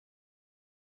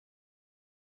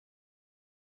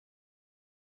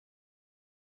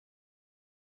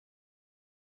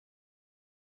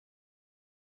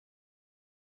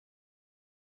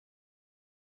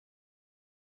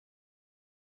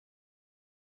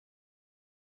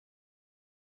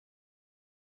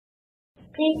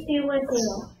Peace be with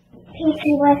you. Peace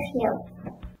be with you.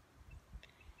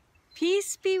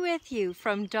 Peace be with you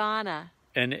from Donna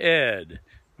and Ed,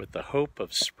 with the hope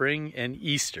of spring and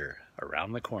Easter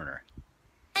around the corner.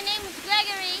 My name is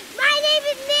Gregory. My name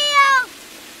is Neil.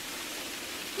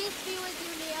 Peace be with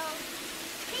you, Neil.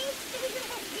 Peace be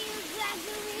with you,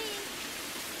 Gregory.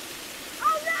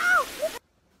 Oh no!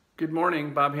 Good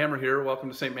morning, Bob Hammer here. Welcome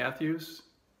to St. Matthew's.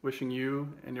 Wishing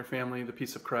you and your family the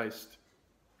peace of Christ.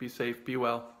 Be safe, be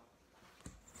well.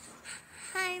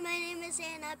 Hi, my name is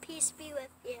Anna. Peace be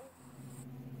with you.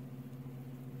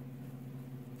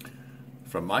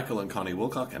 From Michael and Connie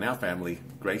Wilcock and our family,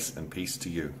 grace and peace to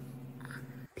you.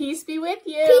 Peace be with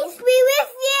you. Peace be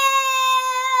with you.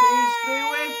 Peace be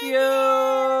with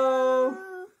you.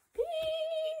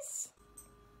 Peace.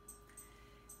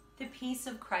 The peace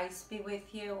of Christ be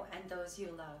with you and those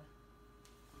you love.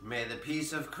 May the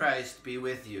peace of Christ be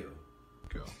with you.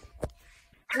 Go.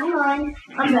 Hi,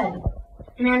 I'm Ben.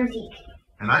 And I'm Zeke.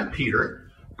 And I'm Peter.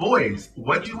 Boys,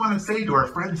 what do you want to say to our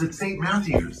friends at St.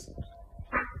 Matthew's?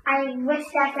 I wish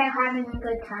that they're having a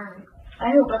good time.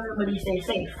 I hope everybody stays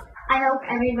safe. I hope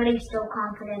everybody's still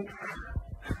confident.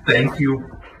 Thank you.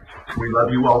 We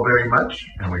love you all very much,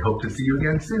 and we hope to see you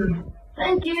again soon.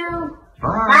 Thank you.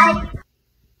 Bye. Bye.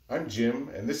 I'm Jim,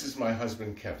 and this is my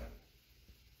husband, Kevin.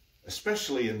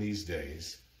 Especially in these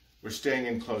days, we're staying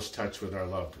in close touch with our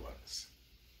loved ones.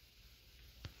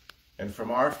 And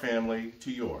from our family to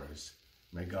yours,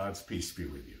 may God's peace be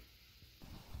with you.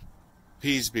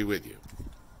 Peace be with you.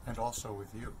 And also with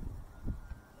you.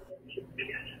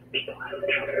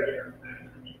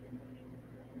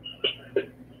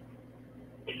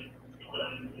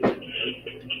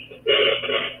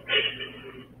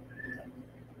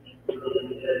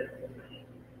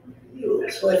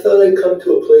 So I thought I'd come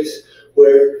to a place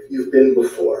where you've been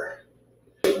before.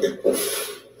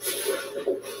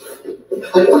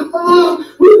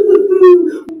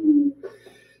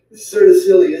 It's sort of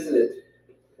silly, isn't it?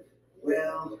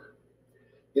 Well,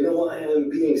 you know why I'm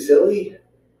being silly?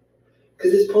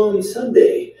 Because it's Palm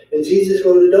Sunday, and Jesus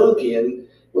rode a donkey, and,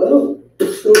 well,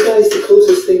 this little guy's the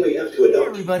closest thing we have to a donkey. Hey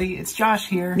everybody, it's Josh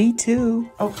here. Me too.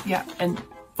 Oh, yeah, and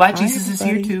Glad Hi, Jesus is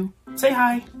here too. Say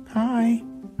hi. Hi.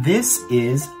 This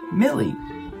is Millie.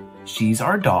 She's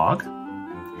our dog.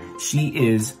 She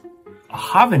is a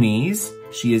Havanese.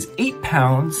 She is 8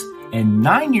 pounds and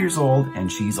 9 years old, and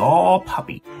she's all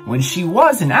puppy. When she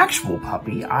was an actual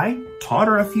puppy, I taught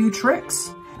her a few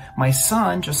tricks. My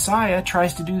son, Josiah,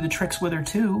 tries to do the tricks with her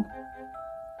too.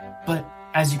 But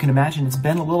as you can imagine, it's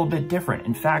been a little bit different.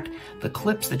 In fact, the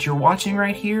clips that you're watching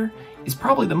right here is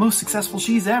probably the most successful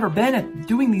she's ever been at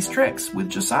doing these tricks with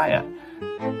Josiah.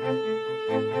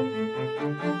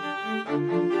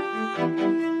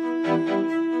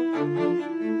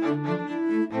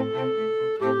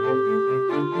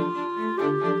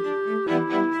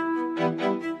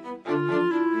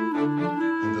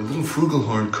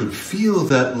 Frugelhorn could feel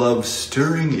that love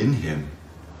stirring in him.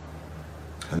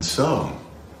 And so,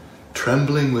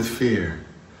 trembling with fear,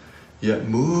 yet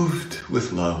moved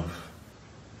with love,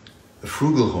 the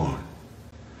Frugelhorn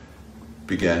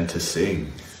began to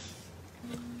sing.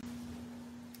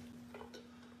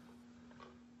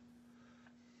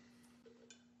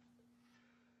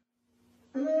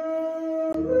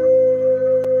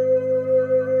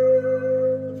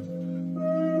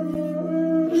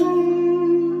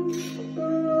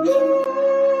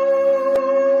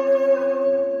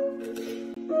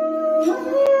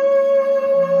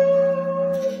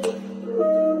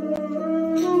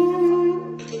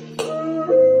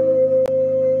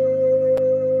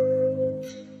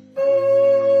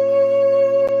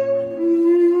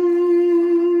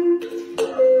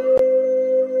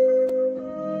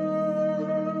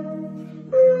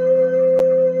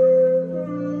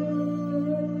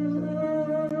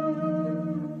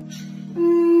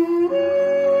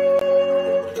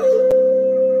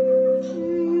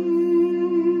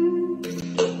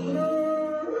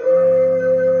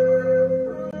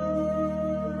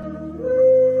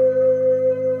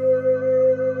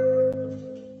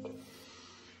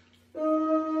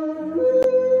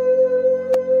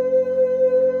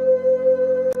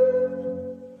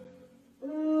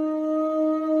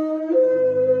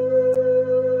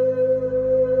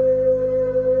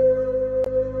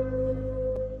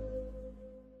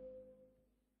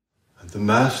 The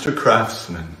master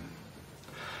craftsman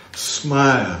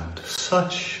smiled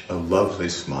such a lovely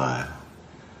smile,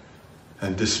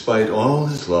 and despite all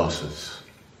his losses,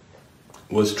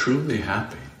 was truly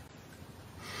happy.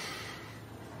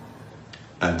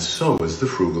 And so was the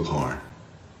Frugelhorn.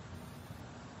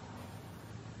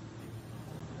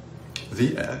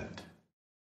 The end.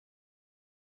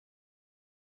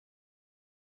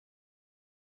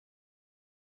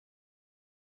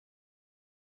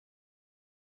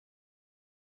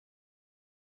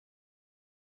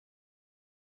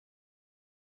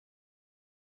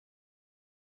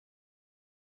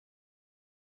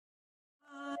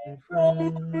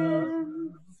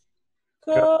 friends,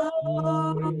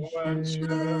 come and share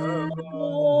the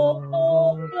love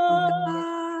of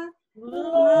God,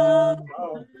 love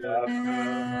forever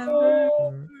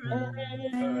and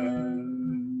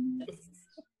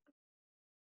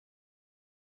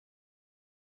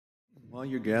While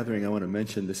you're gathering, I want to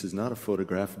mention this is not a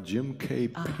photograph. Jim Kay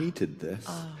painted this.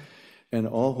 And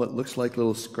all what looks like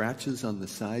little scratches on the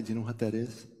sides, you know what that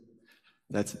is?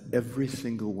 That's every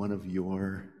single one of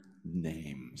your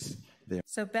names.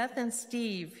 So Beth and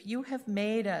Steve, you have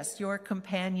made us your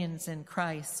companions in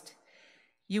Christ.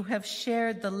 You have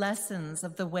shared the lessons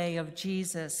of the way of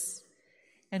Jesus.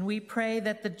 And we pray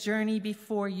that the journey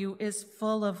before you is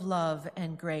full of love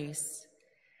and grace.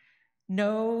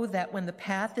 Know that when the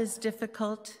path is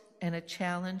difficult and a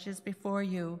challenge is before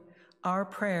you, our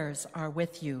prayers are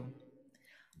with you.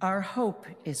 Our hope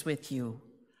is with you.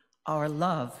 Our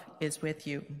love is with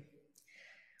you.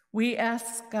 We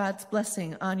ask God's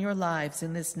blessing on your lives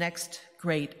in this next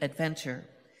great adventure.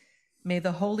 May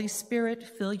the Holy Spirit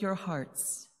fill your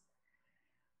hearts.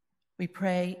 We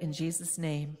pray in Jesus'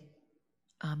 name.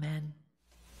 Amen.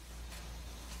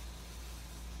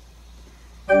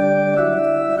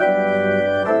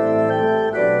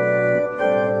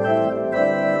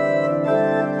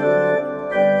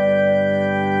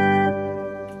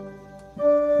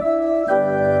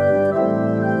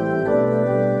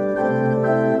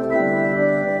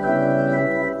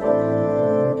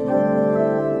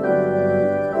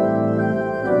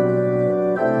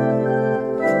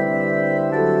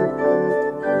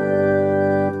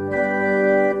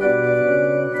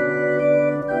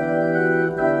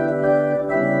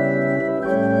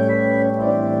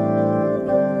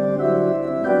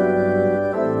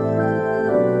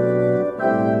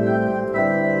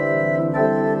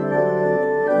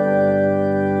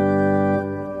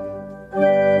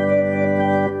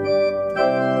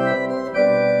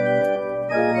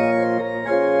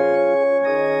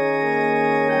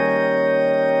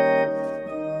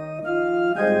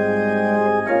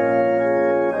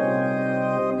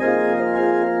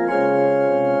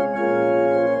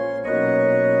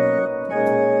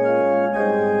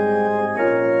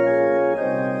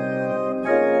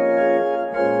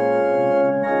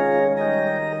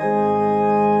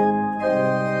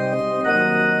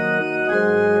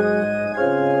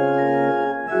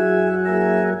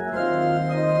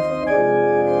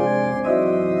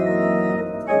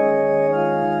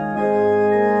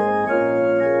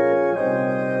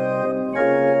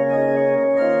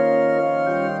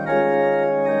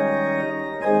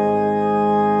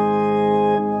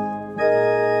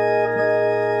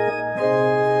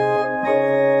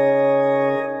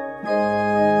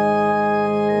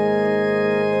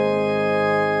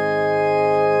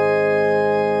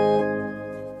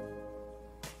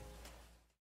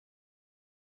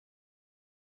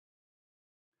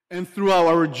 And throughout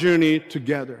our journey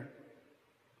together,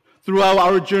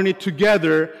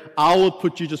 I will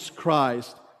put Jesus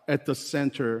Christ at the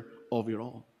center of it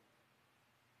all.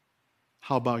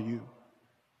 How about you?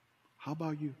 How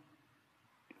about you?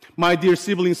 My dear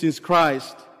siblings in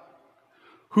Christ,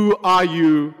 who are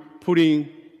you going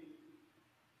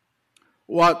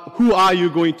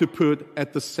to put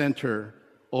at the center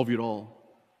of it all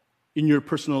in your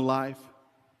personal life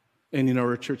and in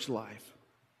our church life?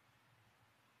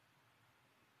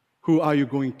 Who are you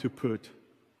going to put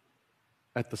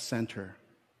at the center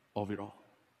of it all?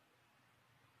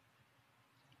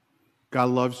 God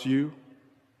loves you,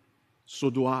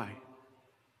 so do I.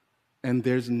 And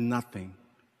there's nothing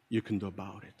you can do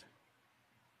about it.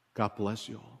 God bless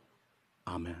you all.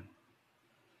 Amen.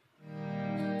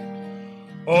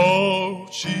 Oh,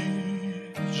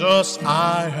 Jesus,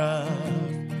 I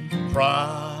have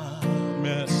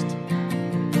promised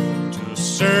to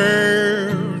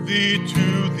serve thee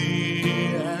to the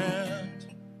end.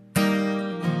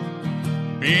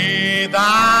 Be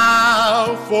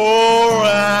thou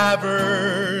forever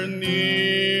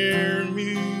near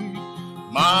me,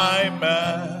 my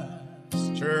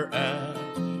master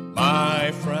and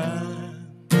my friend.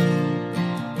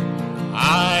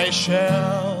 I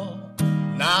shall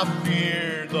not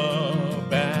fear the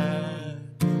battle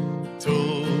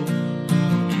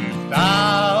if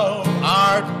thou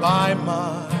art by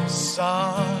my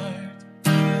side,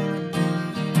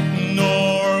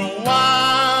 nor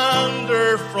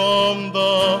wander from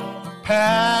the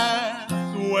pathway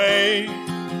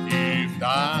if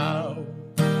thou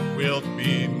wilt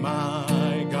be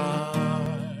my guide.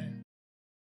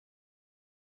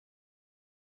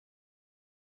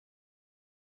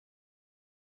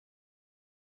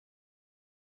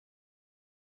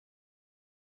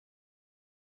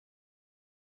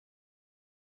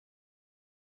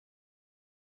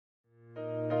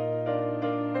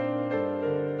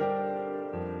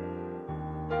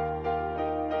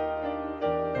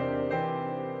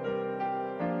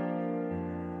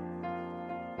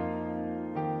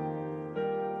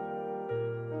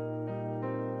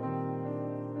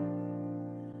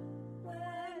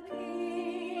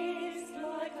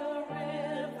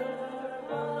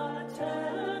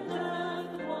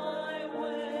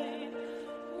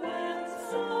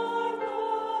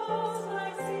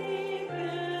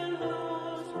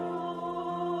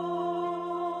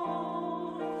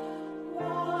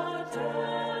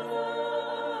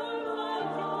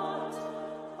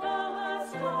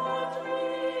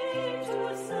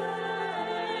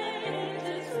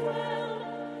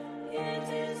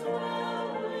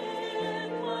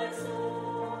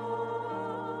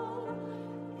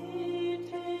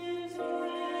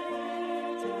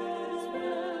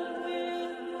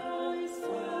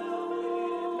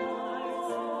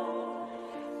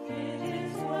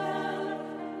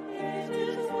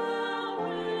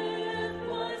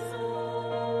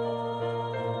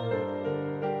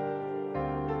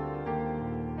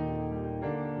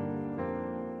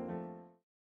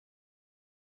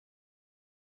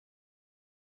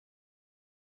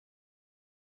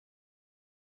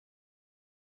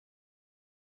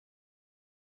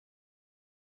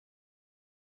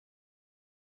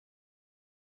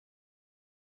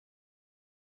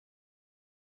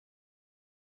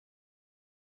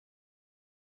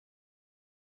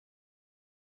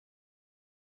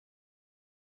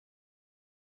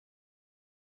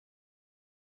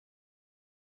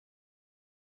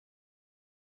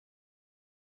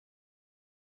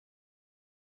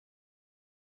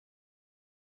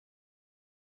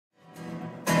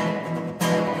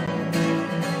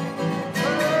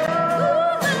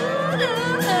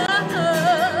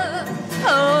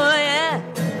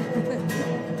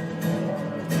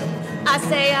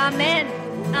 Amen.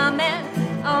 Amen.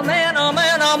 Amen. Amen.